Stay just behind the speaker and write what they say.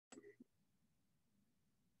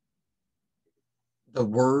The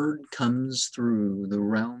word comes through the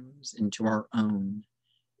realms into our own,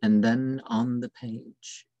 and then on the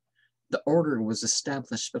page. The order was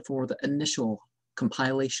established before the initial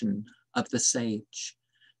compilation of the sage.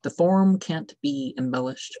 The form can't be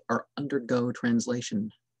embellished or undergo translation,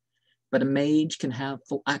 but a mage can have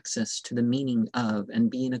full access to the meaning of and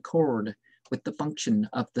be in accord with the function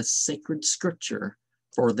of the sacred scripture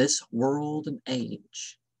for this world and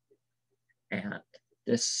age. And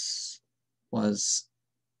this was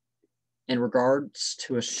in regards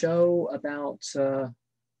to a show about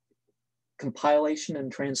compilation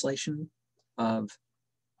and translation of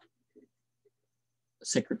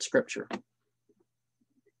sacred scripture.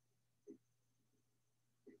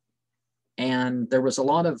 And there was a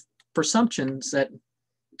lot of presumptions that,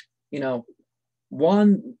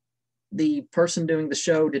 one, the person doing the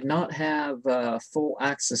show did not have full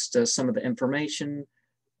access to some of the information,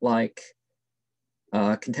 like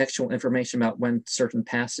contextual information about when certain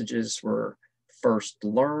passages were first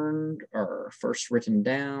learned or first written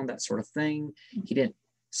down, that sort of thing. He didn't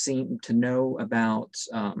seem to know about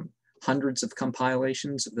hundreds of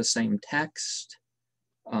compilations of the same text.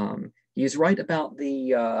 He's right about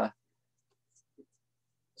the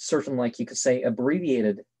certain, like you could say,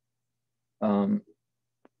 abbreviated,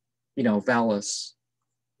 vowels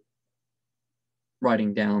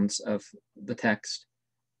writing downs of the text,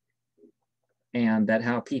 and that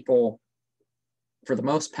how people, for the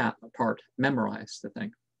most part, memorize the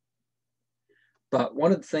thing. But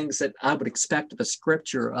one of the things that I would expect of a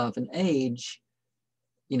scripture of an age,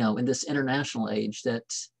 in this international age, that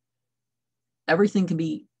everything can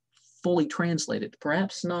be fully translated,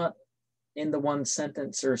 perhaps not in the one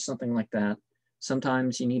sentence or something like that.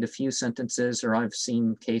 Sometimes you need a few sentences, or I've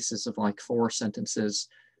seen cases of like 4 sentences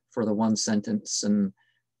for the one sentence, and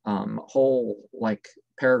whole like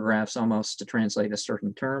paragraphs almost to translate a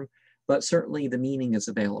certain term, but certainly the meaning is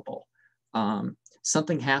available.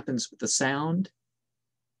 Something happens with the sound,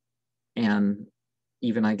 and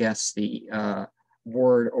even, I guess, the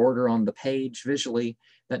word order on the page visually,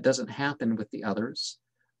 that doesn't happen with the others.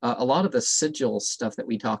 A lot of the sigil stuff that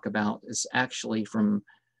we talk about is actually from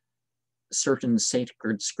certain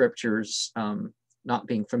sacred scriptures not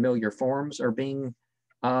being familiar forms, or being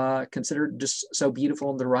considered just so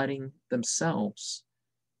beautiful in the writing themselves.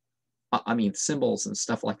 I mean, symbols and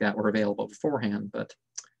stuff like that were available beforehand, but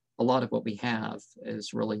a lot of what we have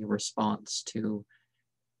is really a response to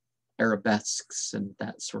arabesques and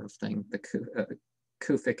that sort of thing, the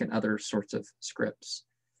Kufic and other sorts of scripts,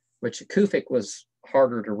 which Kufic was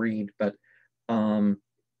harder to read, but